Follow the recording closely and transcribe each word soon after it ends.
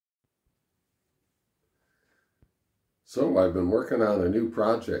So I've been working on a new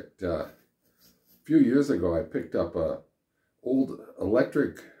project. A few years ago, I picked up a old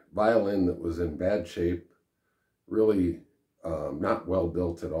electric violin that was in bad shape, really not well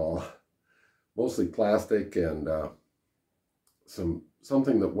built at all, mostly plastic and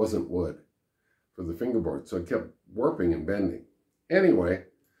something that wasn't wood for the fingerboard, so it kept warping and bending. Anyway,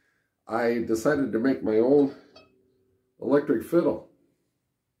 I decided to make my own electric fiddle.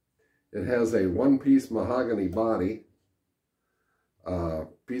 It has a one-piece mahogany body,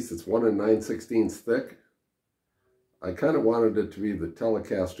 piece that's 1 9/16 thick. I kind of wanted it to be the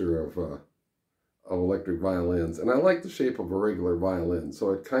Telecaster of electric violins, and I like the shape of a regular violin,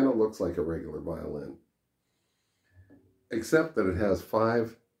 so it kind of looks like a regular violin, except that it has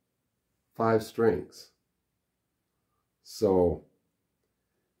five strings. So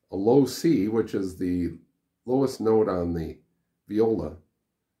a low C, which is the lowest note on the viola,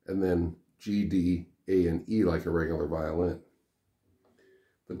 and then G, D, A, and E like a regular violin.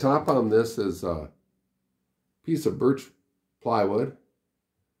 The top on this is a piece of birch plywood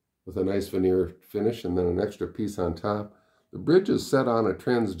with a nice veneer finish and then an extra piece on top. The bridge is set on a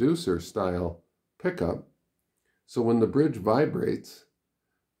transducer style pickup, so when the bridge vibrates,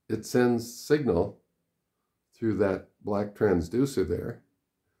 it sends signal through that black transducer there,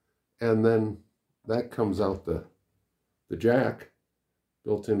 and then that comes out the jack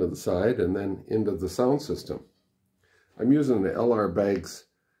built into the side and then into the sound system. I'm using the LR Baggs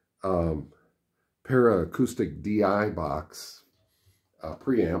Para-Acoustic DI box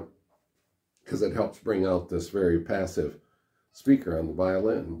preamp because it helps bring out this very passive speaker on the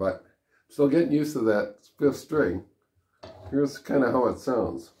violin, but I'm still getting used to that 5th string. Here's kind of how it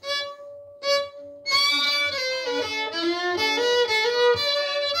sounds.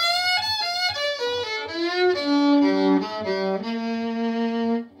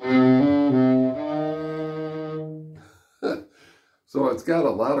 So it's got a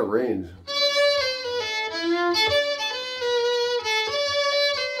lot of range.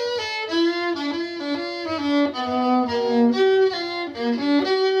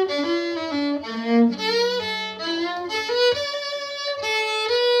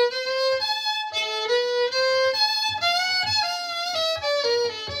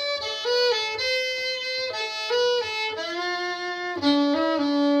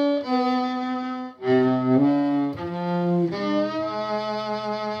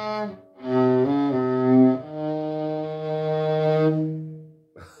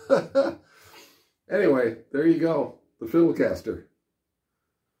 Anyway, there you go, the Fiddlecaster.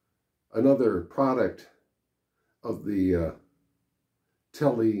 Another product of the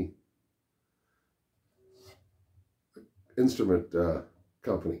Tel-Lee instrument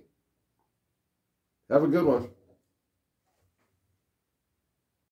company. Have a good one.